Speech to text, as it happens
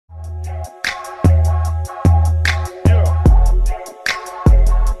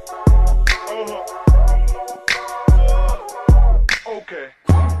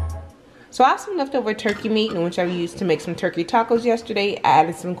So I have some leftover turkey meat, which I used to make some turkey tacos yesterday. I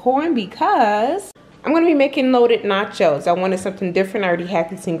added some corn because I'm gonna be making loaded nachos. I wanted something different. I already have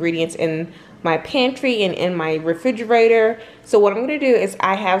these ingredients in my pantry and in my refrigerator. So what I'm gonna do is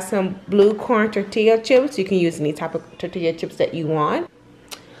I have some blue corn tortilla chips. You can use any type of tortilla chips that you want.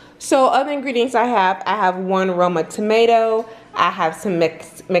 So other ingredients I have 1 Roma tomato, I have some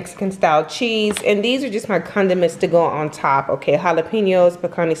Mexican style cheese, and these are just my condiments to go on top, okay? Jalapenos,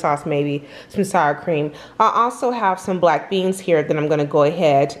 pecani sauce maybe, some sour cream. I also have some black beans here that I'm gonna go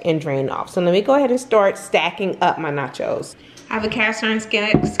ahead and drain off. So let me go ahead and start stacking up my nachos. I have a cast iron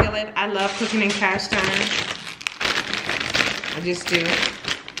skillet. I love cooking in cast iron. I just do.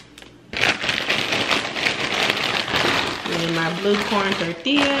 And my blue corn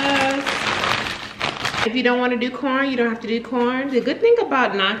tortillas. If you don't want to do corn, you don't have to do corn. The good thing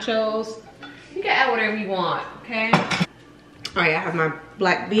about nachos, you can add whatever you want, okay? All right, I have my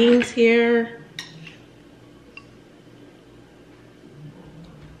black beans here.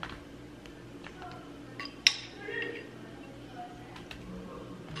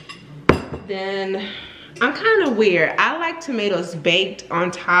 Then I'm kind of weird. I like tomatoes baked on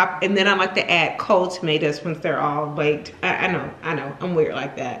top, and then I like to add cold tomatoes once they're all baked. I know, I'm weird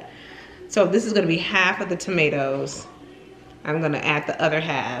like that. So this is gonna be half of the tomatoes. I'm gonna add the other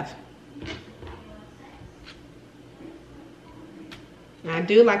half. And I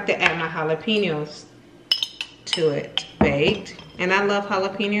do like to add my jalapenos to it, baked. And I love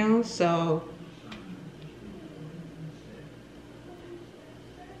jalapenos, so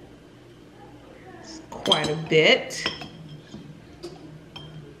quite a bit.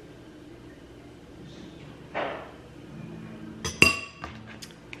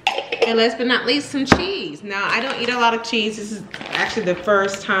 And last but not least, some cheese. Now, I don't eat a lot of cheese. This is actually the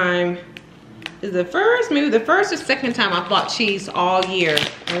first time, maybe the first or second time I bought cheese all year.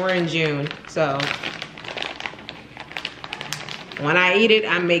 And we're in June, so when I eat it,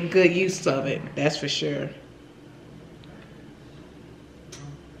 I make good use of it, that's for sure.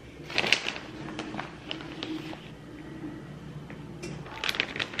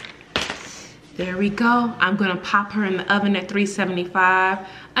 There we go. I'm gonna pop her in the oven at 375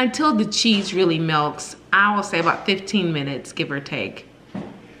 until the cheese really melts. I will say about 15 minutes, give or take.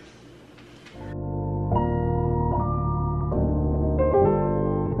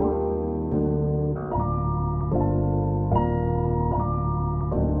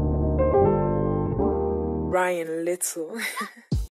 Ryan Little.